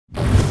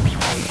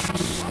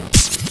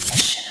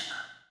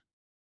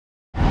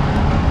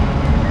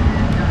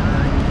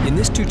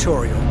this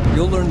tutorial,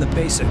 you'll learn the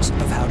basics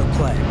of how to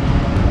play.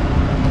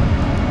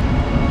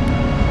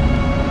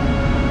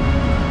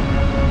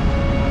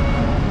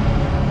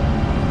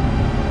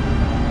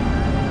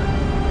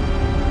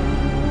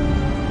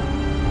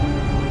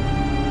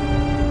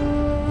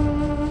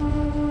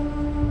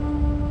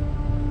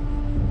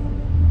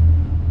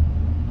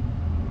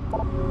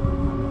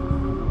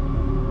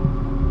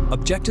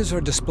 Objectives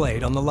are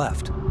displayed on the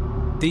left.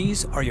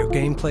 These are your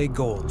gameplay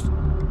goals.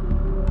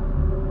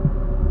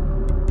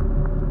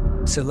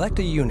 Select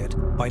a unit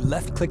by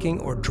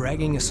left-clicking or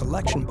dragging a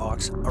selection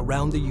box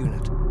around the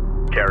unit.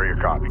 Carrier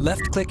copy.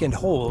 Left-click and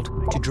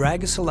hold to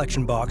drag a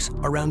selection box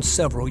around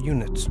several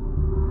units.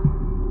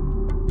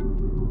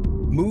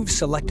 Move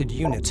selected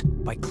units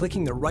by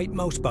clicking the right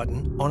mouse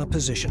button on a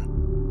position.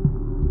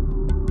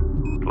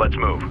 Let's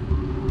move.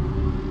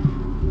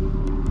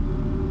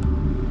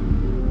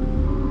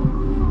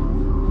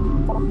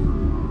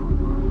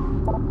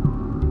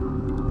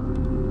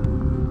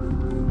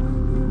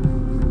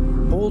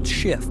 Hold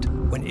Shift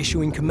when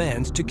issuing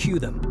commands to queue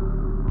them.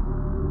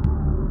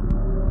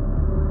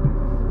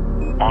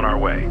 On our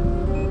way.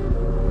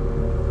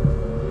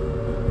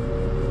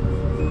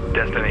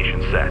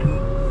 Destination set.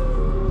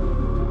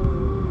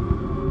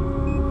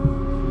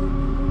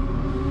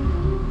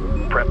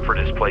 Prep for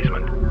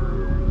displacement.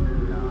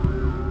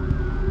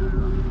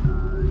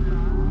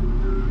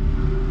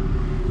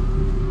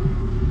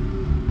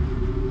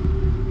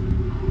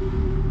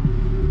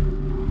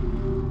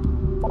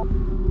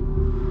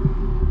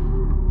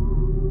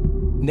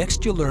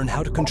 Next, you'll learn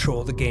how to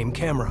control the game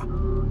camera.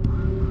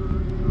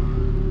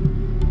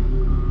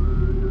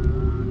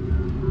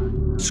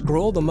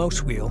 Scroll the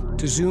mouse wheel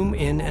to zoom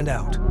in and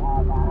out.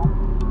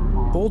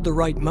 Hold the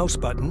right mouse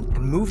button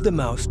and move the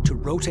mouse to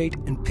rotate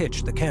and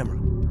pitch the camera.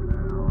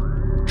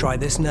 Try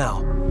this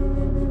now.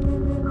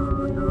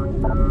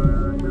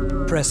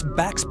 Press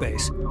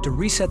backspace to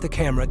reset the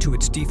camera to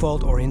its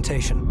default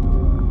orientation.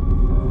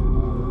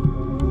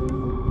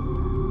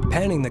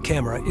 Panning the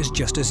camera is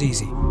just as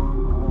easy.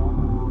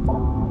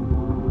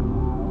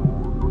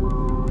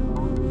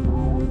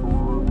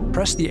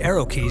 Press the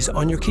arrow keys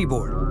on your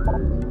keyboard,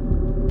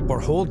 or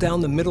hold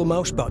down the middle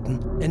mouse button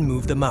and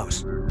move the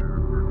mouse.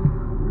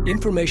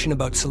 Information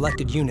about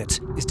selected units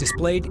is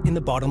displayed in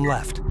the bottom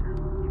left.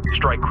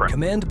 Strike correct.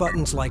 Command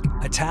buttons like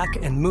Attack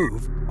and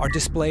Move are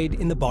displayed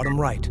in the bottom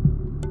right.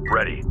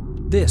 Ready.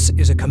 This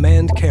is a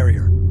command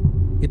carrier.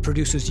 It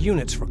produces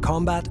units for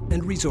combat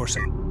and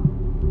resourcing.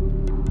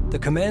 The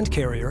command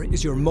carrier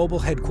is your mobile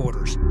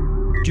headquarters,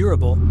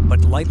 durable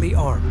but lightly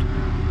armed.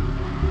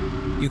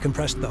 You can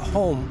press the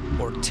Home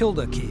or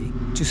tilde key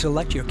to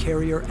select your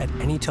carrier at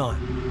any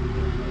time.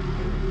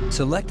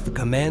 Select the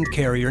command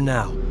carrier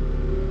now.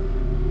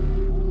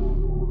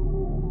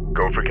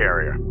 Go for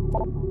carrier.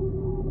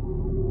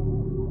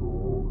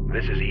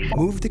 This is EC.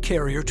 Move the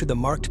carrier to the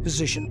marked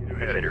position.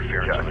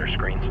 Interference on their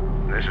screens.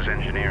 This is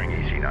engineering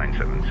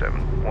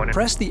EC977.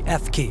 Press the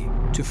F key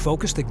to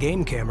focus the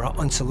game camera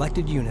on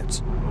selected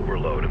units.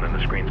 Overload and then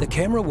the screen. The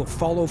camera will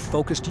follow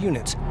focused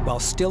units while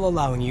still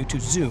allowing you to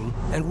zoom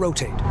and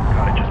rotate.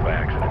 Got it just by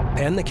accident.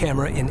 Pan the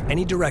camera in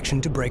any direction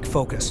to break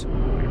focus.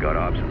 We've got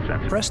obs and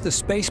sensors. Press the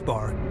space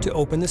bar to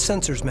open the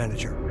Sensors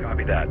Manager.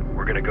 Copy that.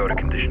 We're going to go to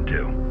condition 2.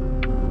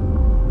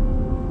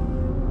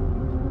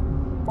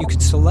 You can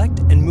select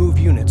and move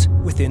units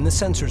within the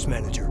Sensors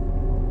Manager.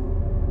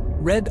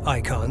 Red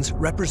icons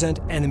represent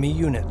enemy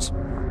units.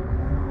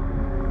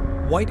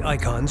 White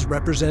icons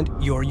represent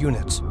your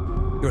units.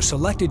 Your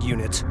selected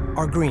units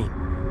are green.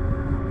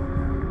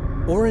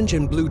 Orange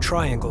and blue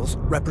triangles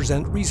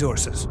represent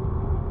resources.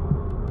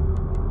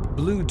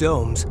 Blue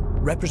domes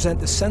represent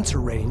the sensor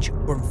range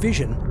or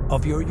vision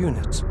of your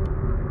units.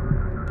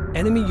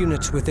 Enemy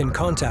units within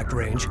contact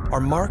range are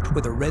marked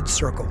with a red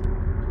circle.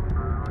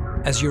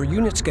 As your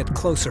units get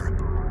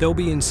closer, they'll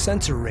be in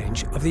sensor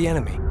range of the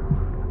enemy.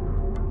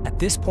 At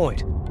this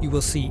point, you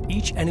will see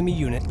each enemy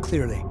unit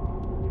clearly.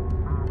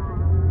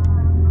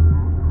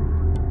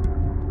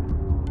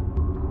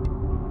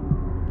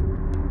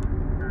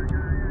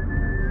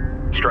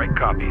 Strike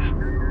copies.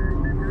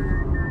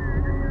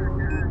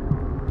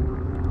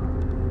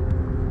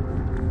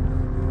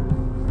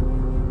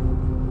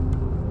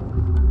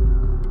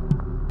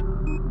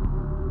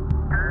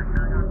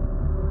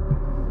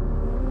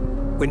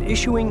 When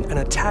issuing an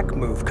attack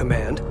move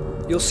command,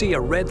 you'll see a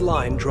red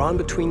line drawn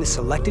between the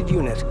selected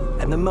unit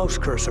and the mouse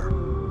cursor.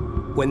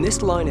 When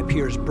this line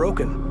appears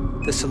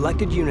broken, the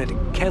selected unit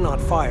cannot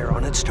fire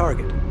on its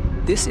target.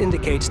 This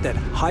indicates that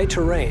high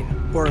terrain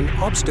or an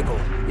obstacle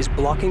is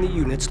blocking the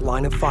unit's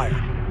line of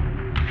fire.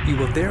 You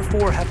will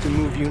therefore have to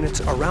move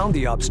units around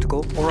the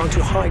obstacle or onto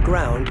high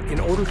ground in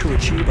order to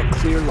achieve a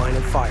clear line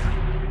of fire.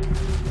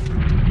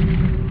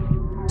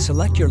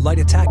 Select your light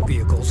attack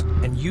vehicles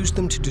and use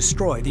them to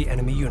destroy the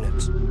enemy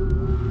units.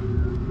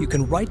 You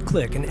can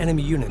right-click an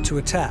enemy unit to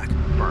attack,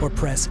 or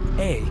press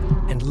A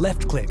and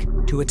left-click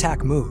to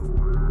attack move.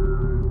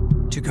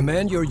 To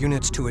command your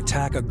units to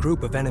attack a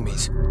group of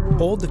enemies,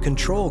 hold the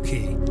Control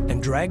key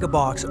and drag a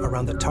box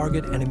around the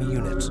target enemy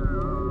units.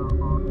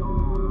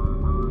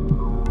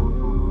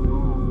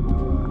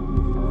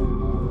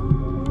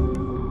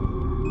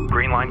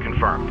 Green line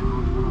confirmed.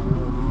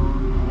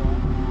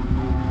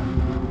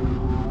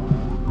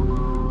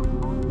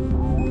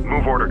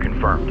 Move order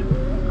confirmed.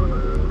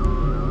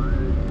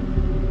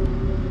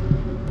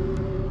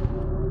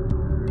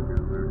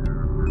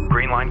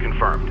 Green line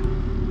confirmed.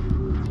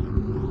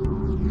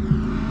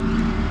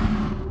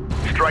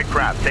 Strike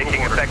craft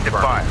taking effective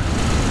fire.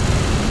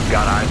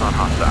 Got eyes on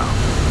hostile.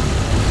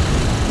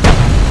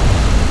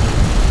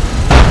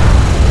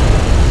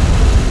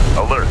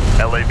 Alert,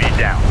 LAV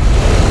down.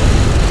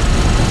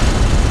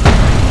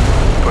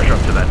 Push up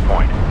to that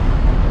point.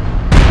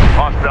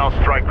 Hostile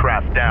strike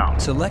craft down.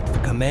 Select the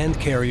command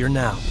carrier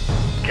now.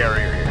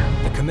 Carrier here.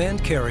 The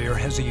command carrier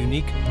has a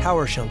unique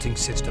power shunting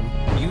system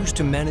used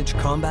to manage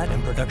combat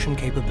and production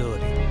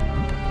capability.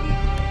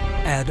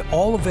 Add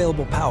all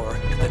available power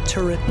to the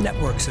turret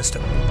network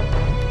system.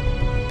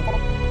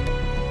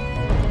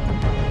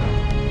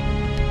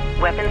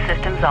 Weapon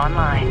systems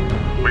online.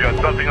 We got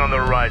something on the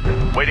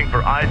horizon, waiting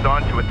for eyes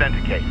on to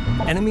authenticate.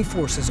 Enemy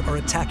forces are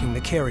attacking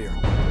the carrier.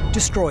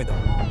 Destroy them.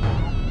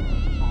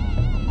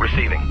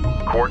 Receiving.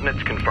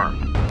 Coordinates confirmed.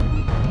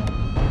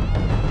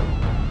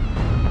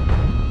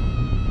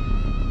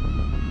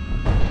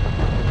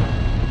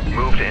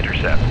 Move to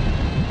intercept.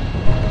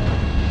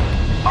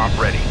 Op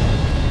ready.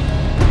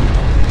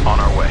 On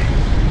our way.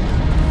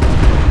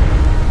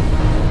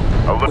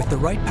 With the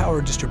right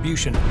power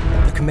distribution,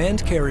 the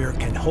command carrier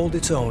can hold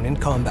its own in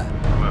combat.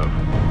 Move.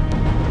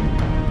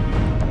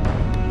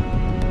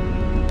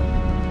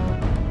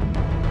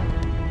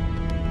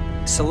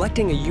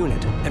 Selecting a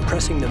unit and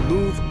pressing the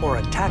Move or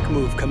Attack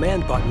Move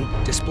command button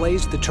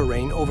displays the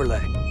terrain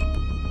overlay.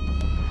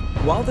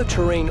 While the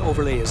terrain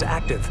overlay is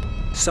active,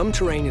 some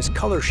terrain is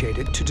color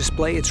shaded to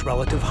display its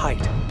relative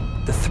height.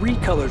 The three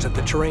colors of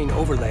the terrain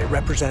overlay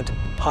represent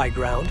high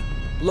ground,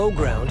 low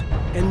ground,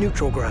 and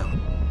neutral ground.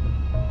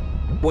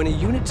 When a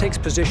unit takes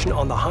position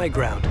on the high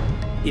ground,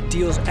 it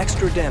deals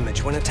extra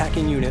damage when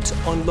attacking units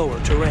on lower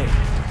terrain.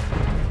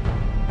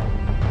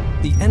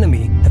 The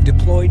enemy have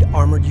deployed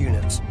armored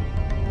units.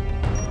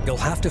 You'll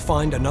have to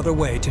find another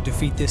way to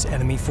defeat this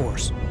enemy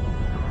force.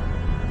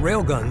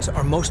 Railguns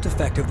are most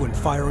effective when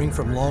firing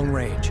from long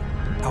range.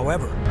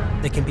 However,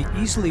 they can be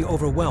easily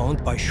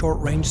overwhelmed by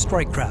short-range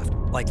strike craft,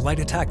 like light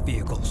attack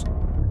vehicles.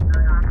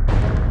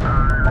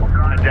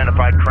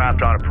 Identified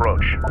craft on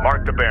approach.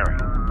 Mark the bearing.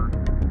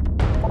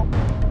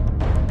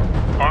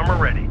 Armor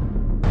ready.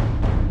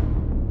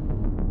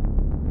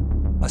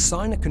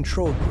 Assign a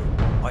control group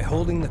by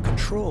holding the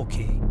control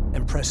key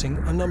and pressing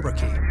a number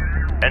key.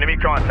 Enemy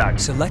contact.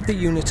 Select the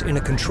units in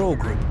a control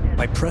group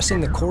by pressing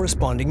the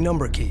corresponding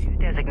number key.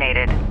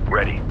 Designated.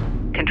 Ready.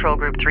 Control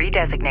Group 3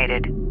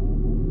 designated.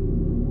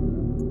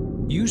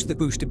 Use the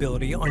boost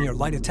ability on your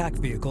light attack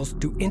vehicles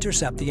to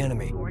intercept the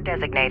enemy. 4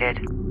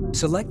 designated.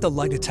 Select the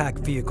light attack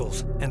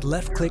vehicles and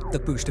left-click the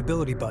boost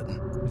ability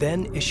button,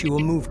 then issue a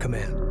move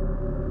command.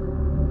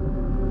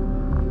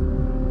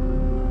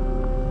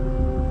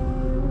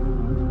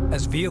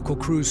 As vehicle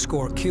crews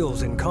score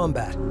kills in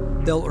combat,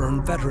 they'll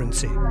earn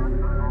veterancy.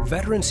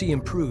 Veterancy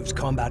improves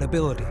combat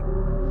ability.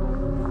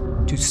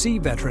 To see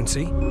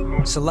veterancy,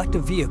 select a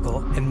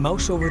vehicle and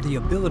mouse over the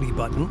ability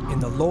button in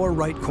the lower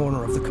right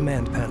corner of the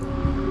command panel.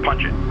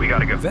 Punch it. We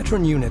gotta go.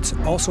 Veteran units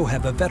also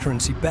have a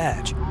veterancy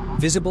badge,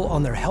 visible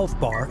on their health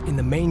bar in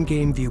the main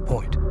game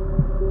viewpoint.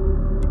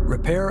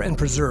 Repair and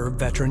preserve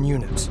veteran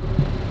units.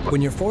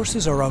 When your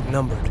forces are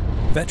outnumbered,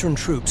 veteran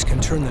troops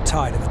can turn the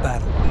tide of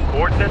battle.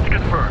 Coordinates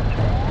confirmed.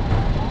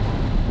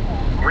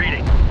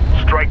 Reading.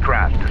 Strike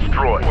craft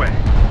destroyed.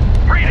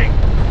 Reading.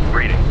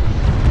 Reading.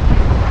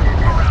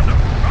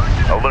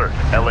 Alert.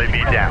 LAV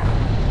down.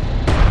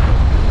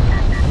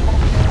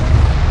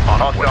 On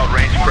hostile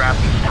range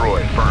craft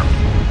destroyed. Confirmed.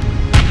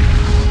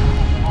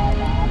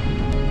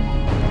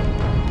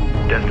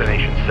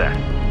 Destination set.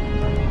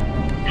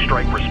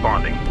 Strike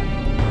responding.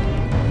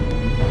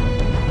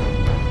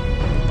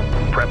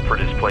 Prep for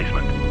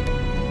displacement.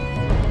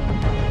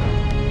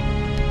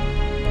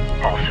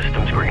 All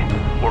systems green.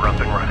 We're up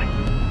and running.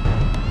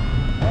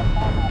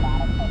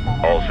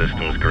 All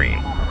systems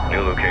green.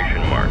 New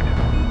location marked.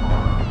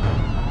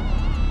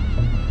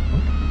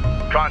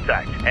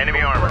 Contact.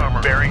 Enemy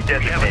armor. Bearing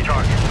designated.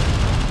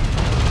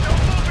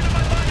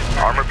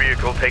 Armor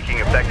vehicle taking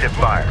effective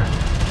fire.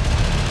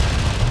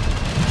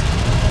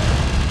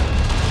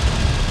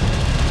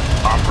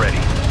 Op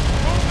ready.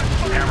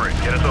 Hammer it.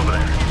 Get us over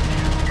there.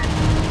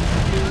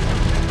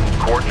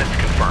 Coordinates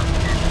confirmed.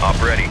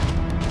 Op ready.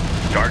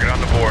 Target on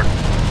the board.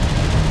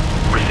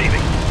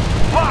 Receiving.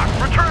 Lock!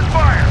 Return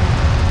fire!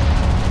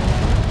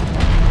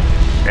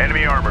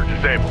 Enemy armor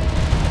disabled.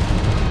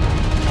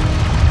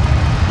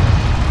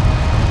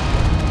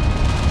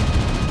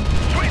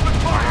 Sweeping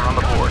fire! Armor on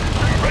the board.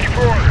 Ready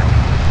for order.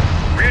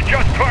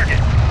 Readjust target.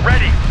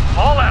 Ready.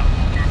 All out.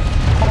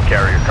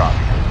 Carrier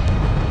copies.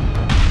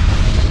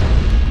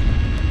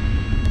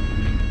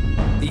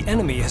 The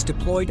enemy has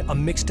deployed a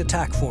mixed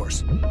attack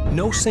force.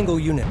 No single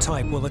unit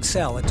type will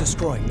excel at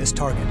destroying this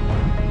target.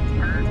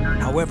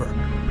 However,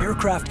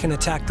 aircraft can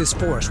attack this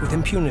force with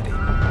impunity.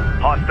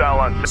 Hostile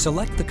on...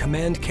 Select the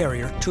command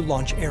carrier to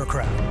launch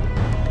aircraft.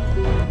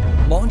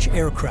 Launch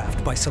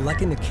aircraft by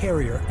selecting the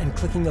carrier and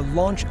clicking the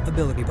Launch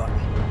Ability button.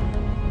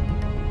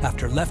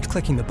 After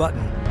left-clicking the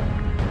button,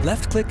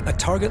 left-click a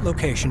target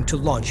location to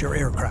launch your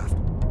aircraft.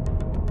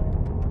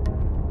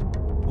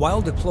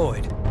 While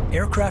deployed,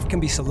 aircraft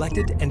can be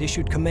selected and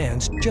issued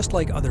commands just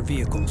like other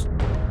vehicles.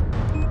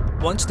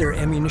 Once their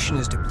ammunition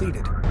is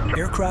depleted,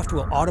 aircraft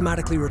will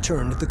automatically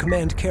return to the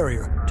command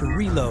carrier to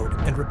reload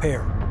and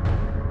repair.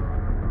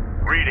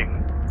 Reading.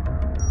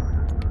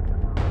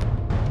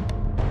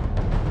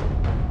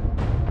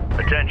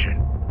 Attention.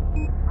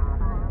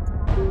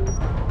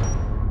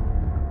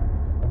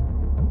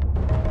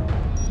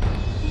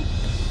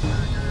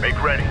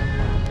 Make ready.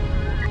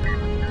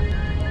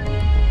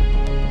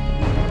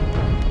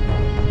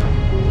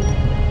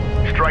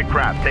 Strike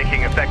craft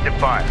taking effective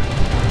fire.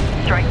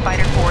 Strike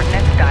fighter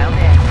coordinates dialed in.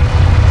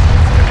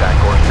 Attack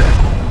course set.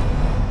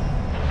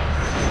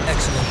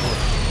 Excellent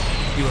work.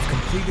 You have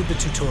completed the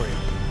tutorial.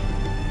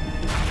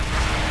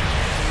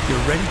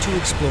 You're ready to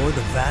explore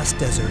the vast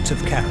deserts of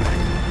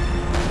Kharak.